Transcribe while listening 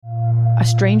a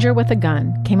stranger with a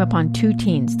gun came upon two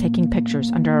teens taking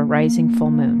pictures under a rising full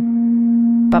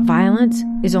moon. But violence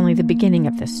is only the beginning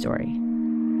of this story.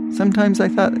 Sometimes I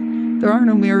thought, there are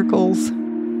no miracles.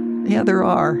 Yeah, there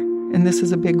are, and this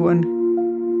is a big one.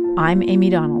 I'm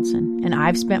Amy Donaldson, and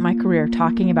I've spent my career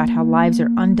talking about how lives are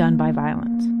undone by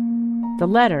violence. The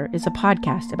Letter is a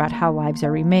podcast about how lives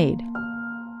are remade.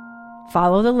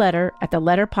 Follow The Letter at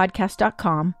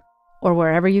theletterpodcast.com or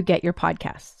wherever you get your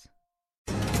podcasts.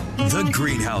 The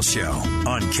Greenhouse Show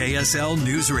on KSL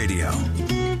News Radio.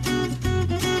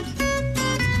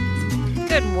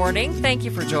 Good morning. Thank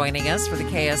you for joining us for the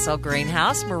KSL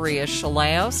Greenhouse. Maria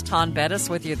Chaleos, Ton Bettis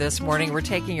with you this morning. We're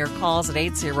taking your calls at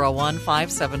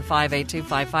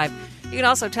 801-575-8255. You can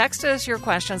also text us your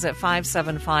questions at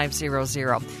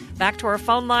 57500. Back to our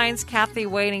phone lines. Kathy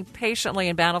waiting patiently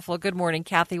in Bountiful. Good morning,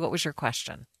 Kathy. What was your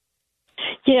question?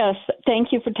 Yes,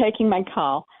 thank you for taking my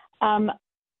call.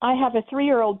 I have a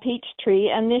 3-year-old peach tree,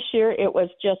 and this year it was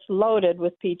just loaded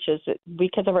with peaches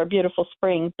because of our beautiful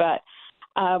spring, but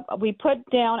we put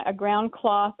down a ground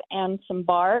cloth and some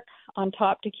bark on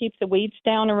top to keep the weeds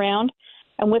down around.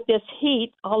 And with this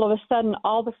heat, all of a sudden,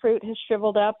 all the fruit has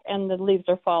shriveled up and the leaves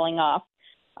are falling off.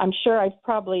 I'm sure I've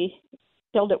probably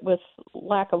killed it with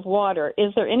lack of water.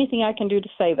 Is there anything I can do to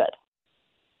save it?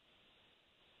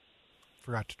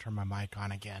 Forgot to turn my mic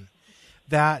on again.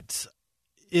 That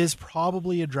is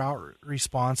probably a drought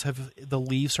response. Have the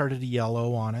leaves started to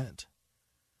yellow on it?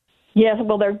 Yes,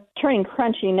 well, they're turning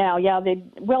crunchy now. Yeah, they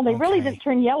really just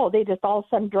turned yellow. They just all of a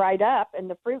sudden dried up and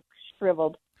the fruit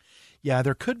shriveled. Yeah,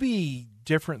 there could be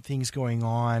different things going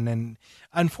on. And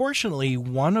unfortunately,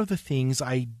 one of the things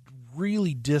I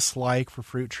really dislike for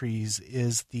fruit trees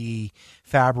is the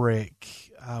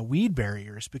fabric weed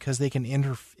barriers, because they can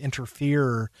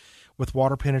interfere with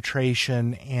water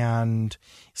penetration and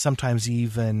sometimes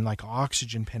even like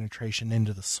oxygen penetration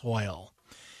into the soil.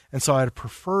 And so I'd have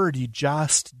preferred you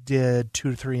just did 2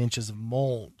 to 3 inches of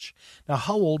mulch. Now,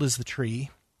 how old is the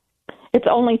tree? It's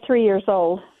only 3 years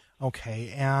old.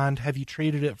 Okay. And have you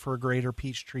treated it for a greater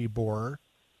peach tree borer?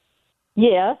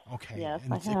 Yes. Okay. Yes,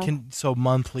 and I have. So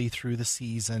monthly through the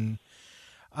season.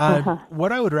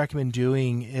 What I would recommend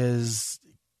doing is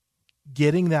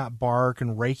getting that bark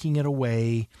and raking it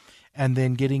away, and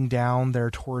then getting down there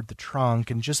toward the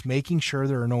trunk and just making sure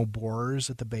there are no borers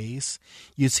at the base.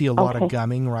 You'd see a lot of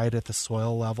gumming right at the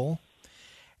soil level.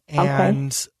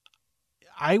 And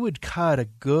I would cut a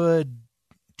good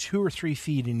 2 or 3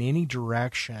 feet in any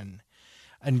direction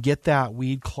and get that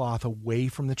weed cloth away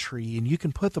from the tree. And you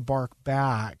can put the bark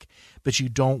back, but you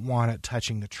don't want it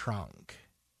touching the trunk.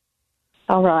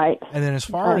 All right. And then as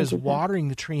far as watering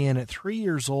the tree in at 3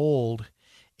 years old,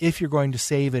 if you're going to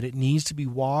save it, it needs to be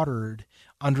watered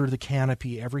under the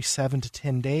canopy every 7 to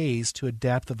 10 days to a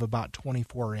depth of about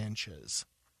 24 inches.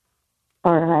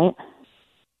 All right.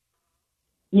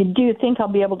 Do you think I'll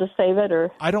be able to save it?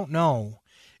 Or I don't know.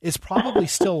 It's probably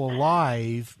still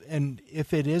alive, and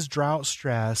if it is drought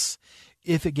stress,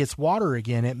 if it gets water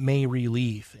again, it may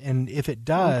relief. And if it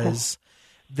does,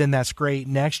 then that's great.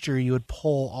 Next year, you would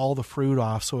pull all the fruit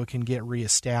off so it can get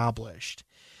reestablished.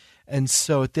 And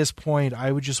so at this point,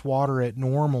 I would just water it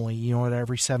normally, at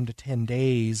every 7 to 10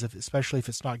 days, especially if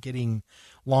it's not getting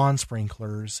lawn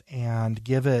sprinklers, and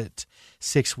give it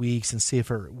 6 weeks and see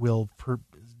if it will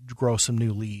grow some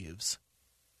new leaves.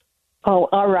 Oh,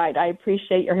 all right. I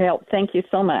appreciate your help. Thank you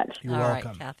so much. You're welcome.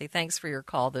 All right, Kathy. Thanks for your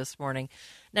call this morning.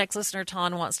 Next listener,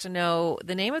 Ton, wants to know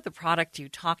the name of the product you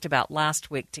talked about last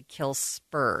week to kill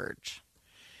spurge.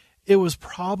 It was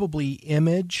probably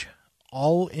Image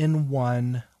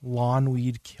All-in-One Lawn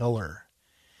Weed Killer.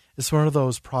 It's one of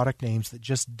those product names that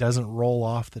just doesn't roll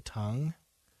off the tongue.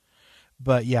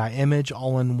 But yeah, Image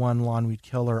All-in-One Lawn Weed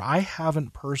Killer. I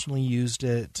haven't personally used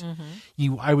it.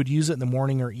 I would use it in the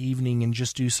morning or evening and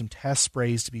just do some test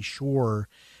sprays to be sure.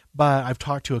 But I've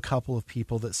talked to a couple of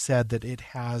people that said that it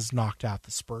has knocked out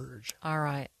the spurge. All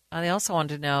right. They also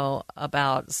wanted to know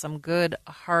about some good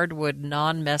hardwood,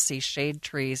 non-messy shade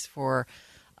trees for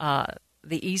the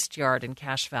East Yard in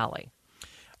Cache Valley.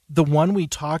 The one we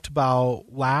talked about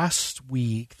last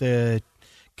week, the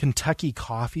Kentucky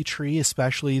coffee tree,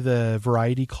 especially the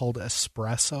variety called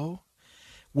Espresso,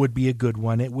 would be a good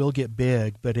one. It will get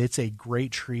big, but it's a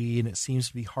great tree, and it seems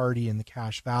to be hardy in the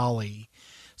Cache Valley.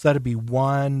 So that'd be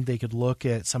one. They could look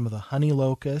at some of the honey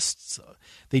locusts.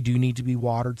 They do need to be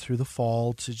watered through the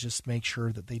fall to just make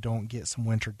sure that they don't get some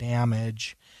winter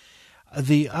damage.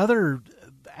 The other,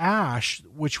 ash,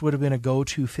 which would have been a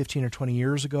go-to 15 or 20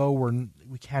 years ago,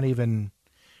 we can't even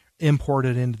import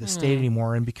it into the state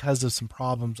anymore, and because of some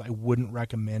problems, I wouldn't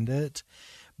recommend it.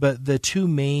 But the two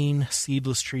main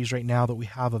seedless trees right now that we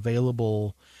have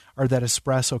available are that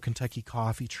espresso Kentucky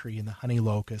coffee tree and the honey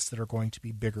locust that are going to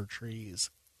be bigger trees.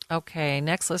 Okay,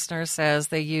 next listener says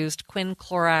they used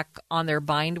quinclorac on their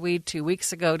bindweed 2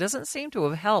 weeks ago. Doesn't seem to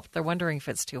have helped. They're wondering if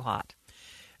it's too hot.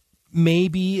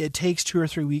 Maybe it takes 2 or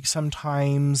 3 weeks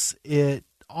sometimes. It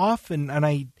often, and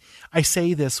I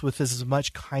say this with as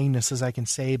much kindness as I can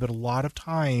say, but a lot of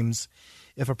times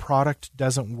if a product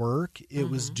doesn't work, it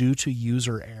was due to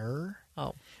user error.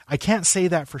 Oh. I can't say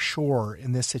that for sure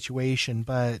in this situation,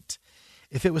 but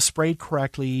if it was sprayed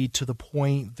correctly to the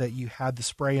point that you had the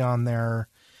spray on there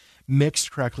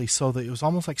mixed correctly so that it was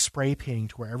almost like spray painting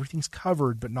to where everything's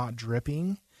covered but not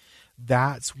dripping,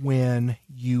 that's when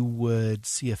you would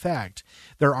see effect.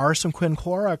 There are some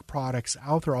quinclorac products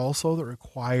out there also that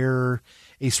require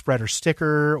a spreader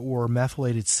sticker or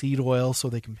methylated seed oil so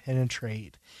they can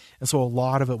penetrate. And so a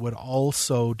lot of it would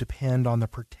also depend on the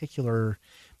particular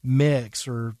mix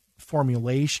or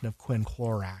formulation of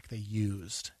quinclorac they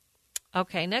used.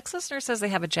 Okay, next listener says they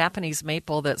have a Japanese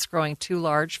maple that's growing too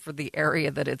large for the area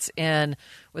that it's in,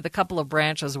 with a couple of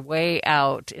branches way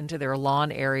out into their lawn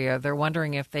area. They're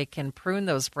wondering if they can prune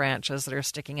those branches that are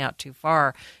sticking out too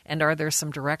far, and are there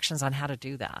some directions on how to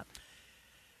do that?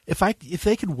 If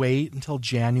they could wait until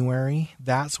January,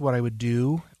 that's what I would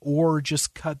do, or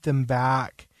just cut them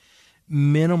back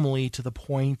minimally to the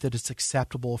point that it's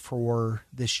acceptable for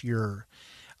this year.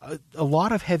 A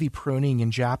lot of heavy pruning in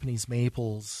Japanese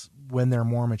maples, when they're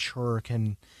more mature,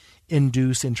 can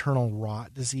induce internal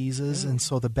rot diseases. And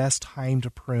so the best time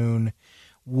to prune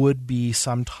would be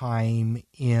sometime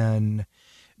in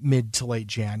mid to late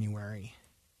January.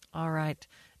 All right.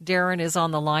 Darren is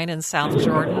on the line in South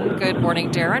Jordan. Good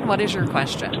morning, Darren. What is your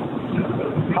question?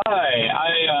 Hi.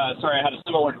 Sorry, I had a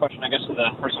similar question, I guess, to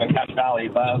the person in Cache Valley,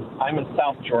 but I'm in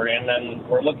South Jordan, and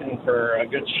we're looking for a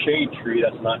good shade tree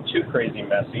that's not too crazy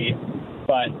messy,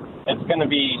 but it's going to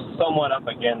be somewhat up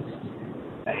against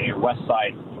a west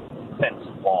side fence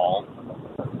wall.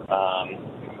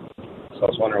 So I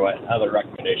was wondering what other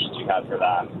recommendations you had for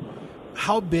that.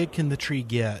 How big can the tree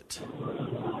get?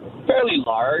 Fairly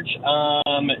large.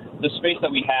 The space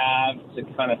that we have to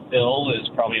kind of fill is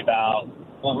probably about,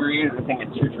 well, we're either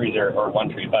thinking 2 trees or 1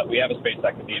 tree, but we have a space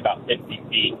that could be about 50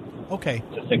 feet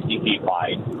to 60 feet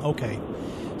wide. Okay.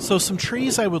 So some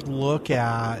trees I would look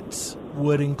at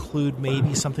would include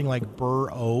maybe something like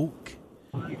bur oak.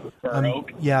 Bur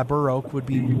oak? Yeah, bur oak would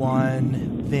be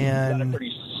one. Then, is that a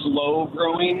pretty slow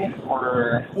growing,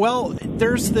 or? Well,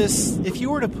 there's this, if you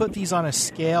were to put these on a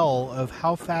scale of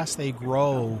how fast they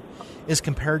grow as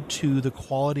compared to the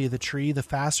quality of the tree, the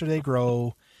faster they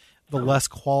grow, the less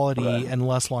quality and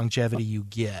less longevity you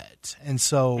get. And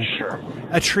so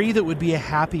a tree that would be a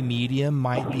happy medium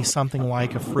might be something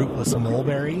like a fruitless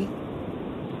mulberry.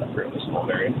 A fruitless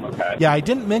mulberry, okay. Yeah, I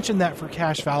didn't mention that for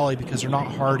Cache Valley because they're not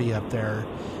hardy up there.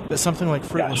 But something like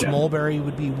fruitless mulberry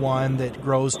would be one that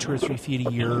grows 2 or 3 feet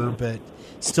a year, but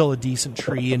still a decent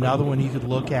tree. Another one you could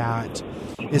look at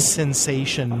is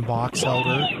Sensation box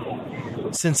elder.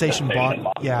 Sensation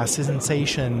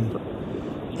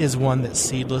is one that's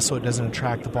seedless, so it doesn't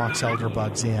attract the box elder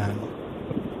bugs in.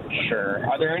 Sure.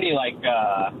 Are there any, like,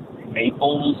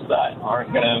 maples that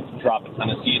aren't going to drop a ton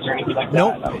of seeds or anything like that?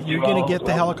 Nope. You're going to get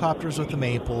the helicopters with the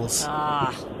maples.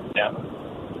 Yeah.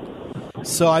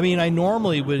 So, I mean, I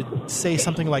normally would say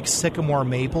something like sycamore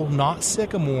maple, not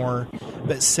sycamore,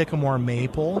 but sycamore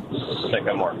maple.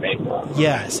 Sycamore maple.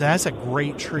 Yes, that's a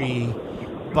great tree.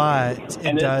 But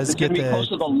it does get the... close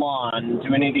to the lawn.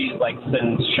 Do any of these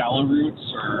send shallow roots,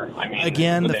 or I mean?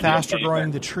 Again, the faster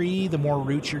growing the tree, the more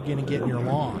roots you're going to get in your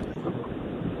lawn.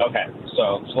 Okay,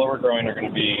 so slower growing are going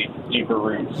to be deeper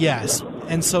roots. Yes,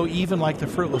 and so even like the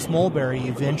fruitless mulberry,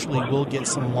 eventually will get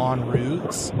some lawn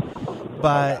roots.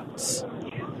 But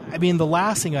I mean, the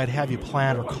last thing I'd have you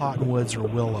plant are cottonwoods or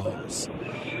willows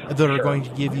that are going to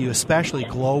give you, especially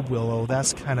globe willow.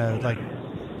 That's kind of like,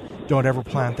 don't ever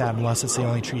plant that unless it's the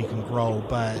only tree you can grow.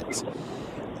 But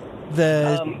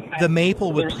the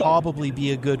maple would probably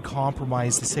be a good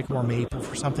compromise, the sycamore maple,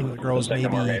 for something that grows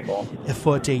maybe a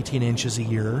foot to 18 inches a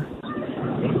year.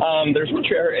 There's one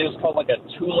tree, it's called like a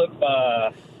tulip...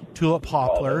 tulip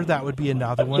poplar, that would be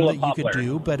another one that you could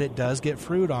do, but it does get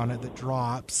fruit on it that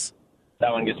drops.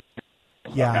 That one gets...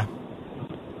 Yeah.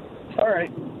 Okay. All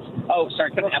right. Oh,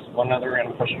 sorry, can I ask one other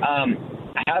random question?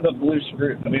 I have a blue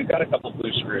spruce. We've got a couple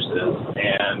blue spruces,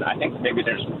 and I think maybe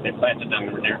they planted them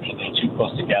and they're really too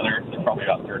close together. They're probably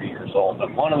about 30 years old,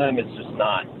 but one of them is just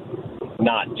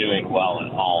not doing well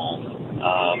at all.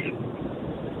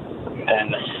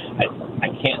 And I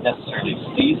can't necessarily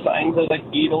see signs of like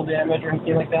beetle damage or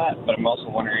anything like that, but I'm also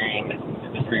wondering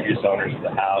if the previous owners of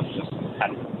the house just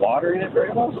hadn't watered it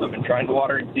very well, so I've been trying to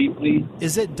water it deeply.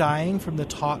 Is it dying from the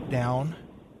top down?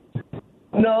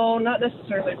 No, not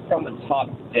necessarily from the top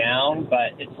down,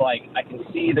 but it's like I can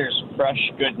see there's fresh,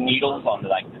 good needles on the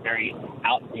very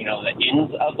out, the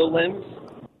ends of the limbs,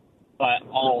 but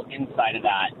all inside of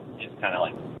that is kind of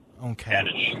okay.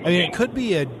 deadish. I mean, it could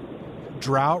be a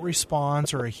drought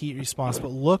response or a heat response,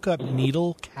 but look up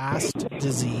needle cast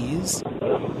disease.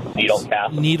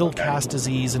 Needle cast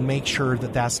disease, and make sure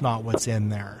that that's not what's in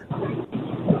there.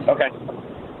 Okay.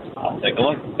 I'll take a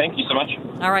look. Thank you so much.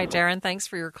 All right, Darren, thanks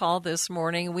for your call this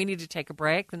morning. We need to take a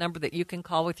break. The number that you can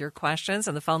call with your questions,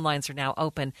 and the phone lines are now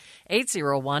open,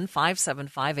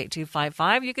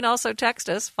 801-575-8255. You can also text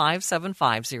us,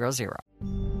 57500.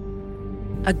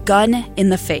 A gun in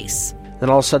the face. Then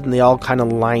all of a sudden, they all kind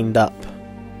of lined up.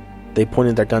 They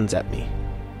pointed their guns at me.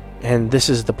 And this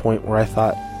is the point where I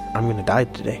thought, I'm going to die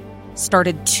today.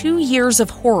 Started 2 years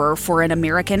of horror for an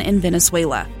American in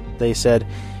Venezuela. They said,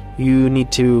 you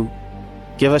need to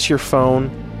give us your phone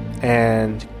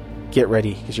and get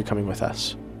ready because you're coming with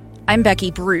us. I'm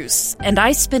Becky Bruce, and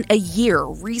I spent a year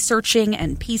researching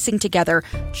and piecing together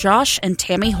Josh and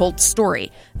Tammy Holt's story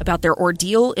about their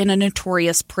ordeal in a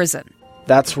notorious prison.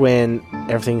 That's when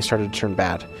everything started to turn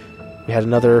bad. We had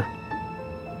another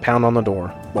pound on the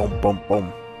door. Boom, boom,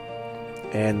 boom.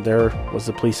 And there was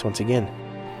the police once again.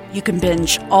 You can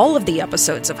binge all of the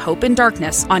episodes of Hope in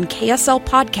Darkness on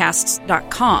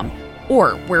KSLpodcasts.com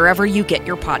or wherever you get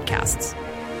your podcasts.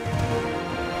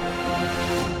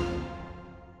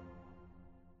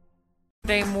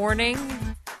 Day morning.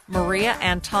 Maria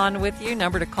Anton with you.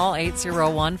 Number to call,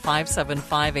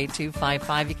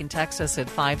 801-575-8255. You can text us at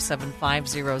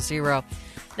 57500.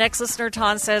 Next listener,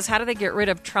 Ton, says, how do they get rid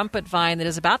of trumpet vine that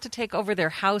is about to take over their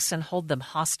house and hold them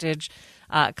hostage?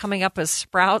 Coming up as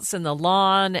sprouts in the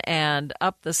lawn and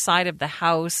up the side of the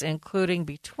house, including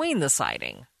between the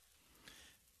siding.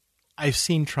 I've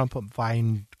seen trumpet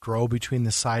vine grow between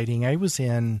the siding. I was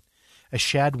in a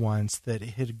shed once that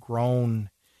had grown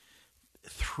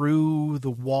through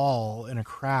the wall in a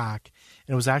crack,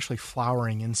 and it was actually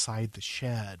flowering inside the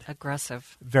shed.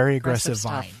 Aggressive. Very aggressive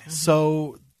vine. Stuff. Mm-hmm.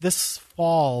 So this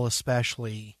fall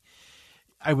especially,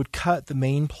 I would cut the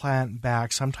main plant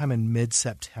back sometime in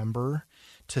mid-September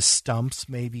to stumps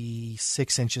maybe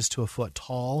 6 inches to a foot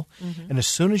tall. Mm-hmm. And as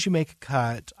soon as you make a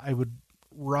cut, I would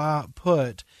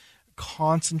put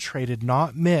concentrated,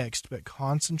 not mixed, but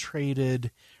concentrated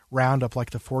Roundup,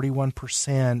 like the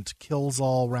 41% kills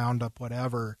all Roundup,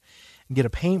 whatever, and get a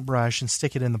paintbrush and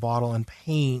stick it in the bottle and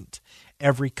paint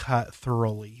every cut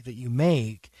thoroughly that you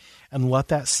make, and let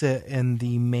that sit in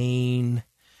the main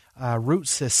root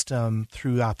system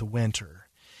throughout the winter.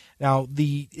 Now,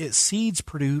 it seeds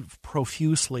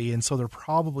profusely, and so they're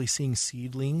probably seeing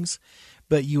seedlings,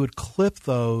 but you would clip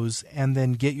those and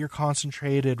then get your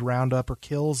concentrated Roundup or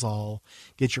Kills All,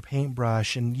 get your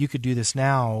paintbrush, and you could do this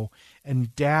now,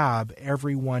 and dab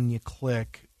every one you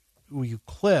clip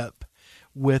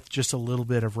with just a little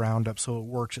bit of Roundup so it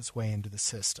works its way into the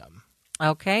system.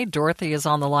 Okay, Dorothy is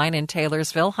on the line in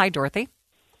Taylorsville. Hi, Dorothy.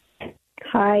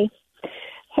 Hi.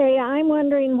 Hey, I'm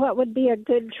wondering what would be a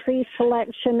good tree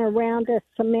selection around a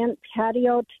cement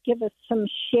patio to give us some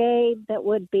shade that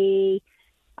would be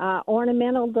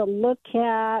ornamental to look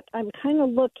at. I'm kind of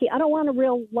looking, I don't want a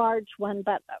real large one,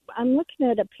 but I'm looking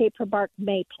at a paperbark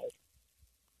maple.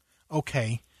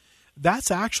 Okay. That's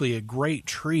actually a great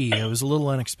tree. It was a little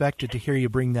unexpected to hear you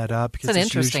bring that up. Because it's an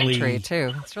interesting tree,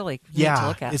 too. It's really neat to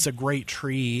look at. It's a great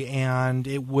tree, and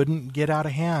it wouldn't get out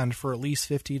of hand for at least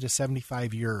 50 to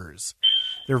 75 years.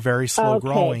 They're very slow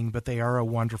growing, but they are a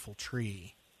wonderful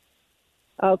tree.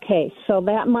 Okay, so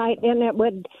that might, and it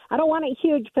would, I don't want it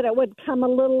huge, but it would come a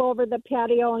little over the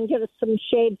patio and give us some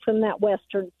shade from that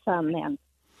western sun then.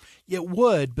 It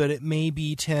would, but it may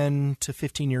be 10 to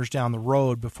 15 years down the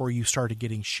road before you started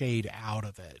getting shade out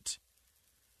of it.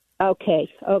 Okay.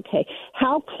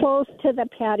 How close to the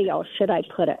patio should I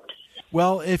put it?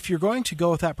 Well, if you're going to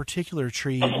go with that particular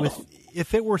tree,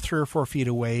 if it were 3 or 4 feet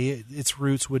away, its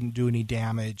roots wouldn't do any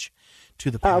damage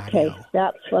to the patio. Okay,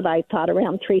 that's what I thought,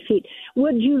 around 3 feet.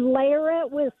 Would you layer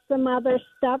it with some other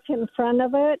stuff in front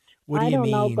of it? What do you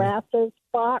mean? I don't know, grasses,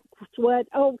 boxwood.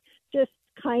 Oh, just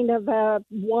kind of a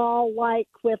wall-like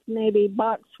with maybe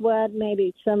boxwood,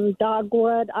 maybe some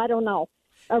dogwood. I don't know.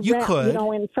 You could.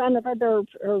 In front of it or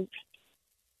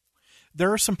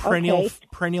there are some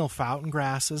perennial fountain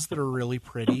grasses that are really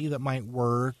pretty that might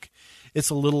work. It's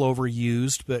a little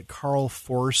overused, but Carl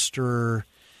Forster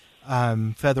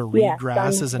feather reed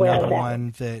grass is another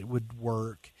one that would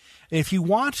work. And if you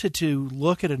wanted to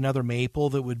look at another maple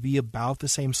that would be about the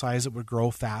same size that would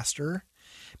grow faster,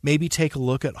 maybe take a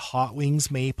look at Hot Wings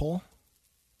maple.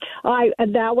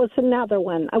 That was another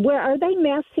one. Where are they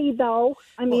messy though?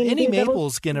 I mean, any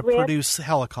maple's going to produce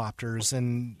helicopters,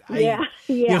 and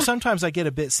sometimes I get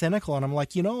a bit cynical, and I'm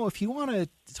like, if you want a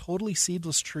totally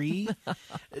seedless tree,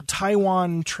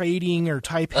 Taiwan Trading or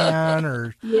Taipan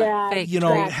or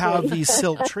have these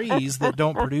silk trees that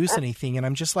don't produce anything, and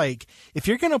I'm just like, if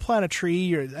you're going to plant a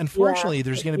tree, unfortunately,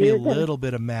 there's going to be a little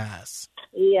bit of mess.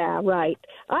 Yeah, right.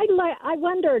 I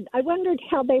wondered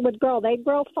how they would grow. They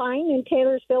grow fine in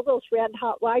Taylorsville. Those red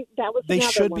hot white. That was they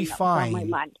another should one be that was fine. on my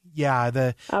mind. Yeah,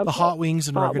 the hot wings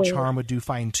and rugged wings. charm would do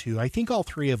fine too. I think all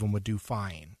three of them would do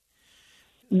fine.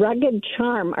 Rugged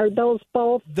charm, are those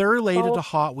both? They're related to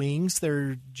hot wings.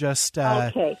 They're just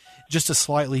just a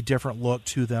slightly different look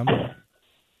to them.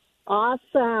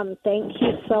 Awesome. Thank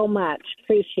you so much.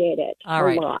 Appreciate it. All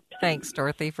right. Thanks,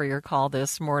 Dorothy, for your call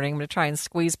this morning. I'm going to try and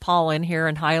squeeze Paul in here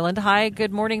in Highland. Hi.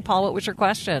 Good morning, Paul. What was your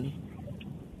question?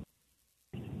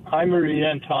 Hi, Maria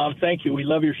and Tom. Thank you. We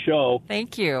love your show.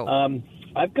 Thank you.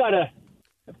 I've got a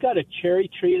cherry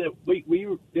tree that we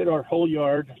did our whole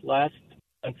yard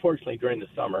unfortunately, during the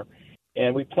summer.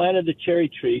 And we planted two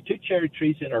cherry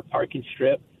trees in our parking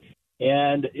strip.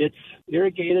 And it's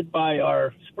irrigated by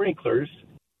our sprinklers.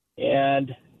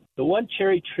 And the one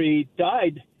cherry tree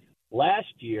died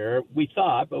last year, we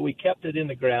thought, but we kept it in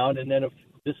the ground. And then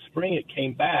this spring it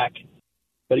came back,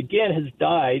 but again has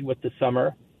died with the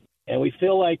summer. And we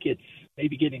feel like it's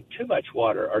maybe getting too much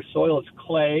water. Our soil is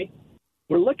clay.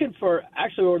 We're looking for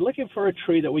a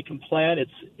tree that we can plant.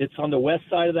 It's on the west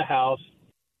side of the house,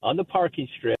 on the parking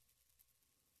strip,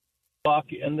 walk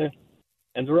in the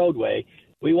roadway.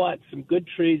 We want some good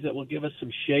trees that will give us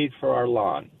some shade for our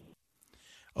lawn.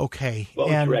 Okay. What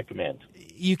would you recommend?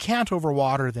 You can't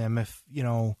overwater them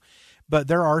but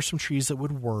there are some trees that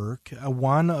would work.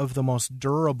 One of the most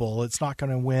durable, it's not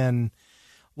going to win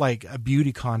like a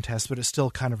beauty contest, but it's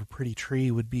still kind of a pretty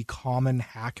tree, would be common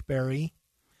hackberry.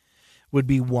 Would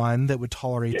be one that would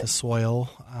tolerate the soil.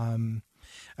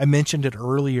 I mentioned it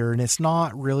earlier, and it's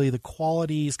not really, the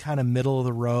quality is kind of middle of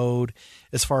the road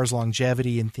as far as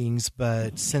longevity and things,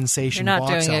 but sensation. You're not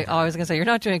doing it. I was going to say, you're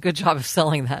not doing a good job of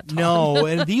selling that, Tom. No,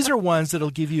 and these are ones that'll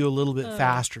give you a little bit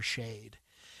faster shade.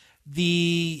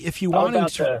 If you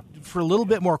want for a little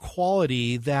bit more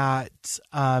quality, that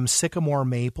sycamore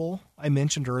maple I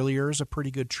mentioned earlier is a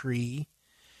pretty good tree.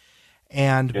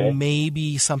 And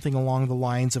maybe something along the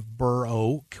lines of bur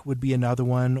oak would be another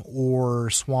one, or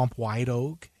swamp white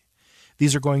oak.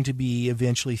 These are going to be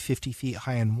eventually 50 feet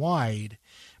high and wide,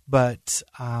 but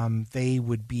they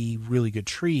would be really good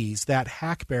trees. That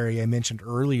hackberry I mentioned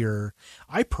earlier,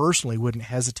 I personally wouldn't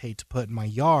hesitate to put in my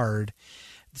yard.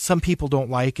 Some people don't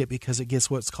like it because it gets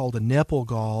what's called a nipple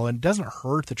gall, and it doesn't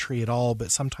hurt the tree at all,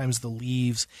 but sometimes the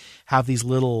leaves have these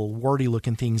little warty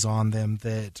looking things on them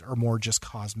that are more just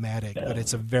cosmetic, but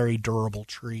it's a very durable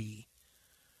tree.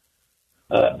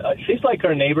 It seems like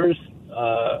our neighbors,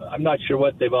 I'm not sure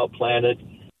what they've all planted.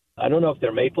 I don't know if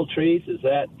they're maple trees. Is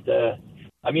a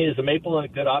maple a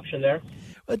good option there?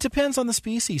 It depends on the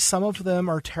species. Some of them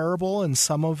are terrible and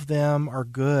some of them are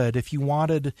good. If you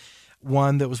wanted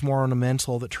one that was more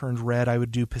ornamental that turned red, I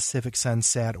would do Pacific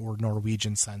Sunset or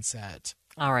Norwegian Sunset.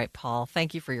 All right, Paul.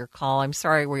 Thank you for your call. I'm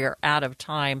sorry we are out of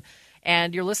time.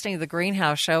 And you're listening to The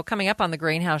Greenhouse Show. Coming up on The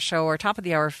Greenhouse Show, our top of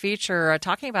the hour feature,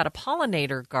 talking about a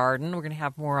pollinator garden. We're going to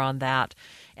have more on that.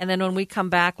 And then when we come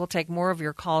back, we'll take more of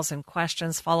your calls and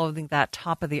questions following that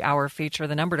top of the hour feature.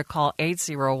 The number to call,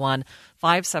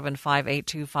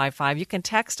 801-575-8255. You can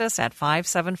text us at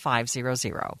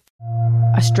 57500.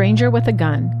 A stranger with a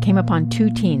gun came upon two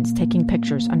teens taking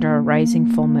pictures under a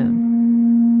rising full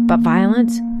moon. But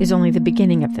violence is only the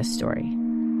beginning of this story.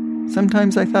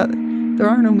 Sometimes I thought, there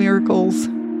are no miracles.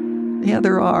 Yeah,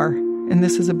 there are, and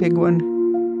this is a big one.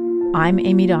 I'm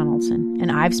Amy Donaldson,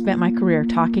 and I've spent my career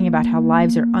talking about how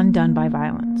lives are undone by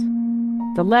violence.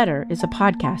 The Letter is a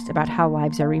podcast about how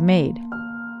lives are remade.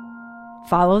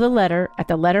 Follow The Letter at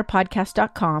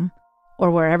theletterpodcast.com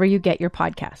or wherever you get your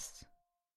podcasts.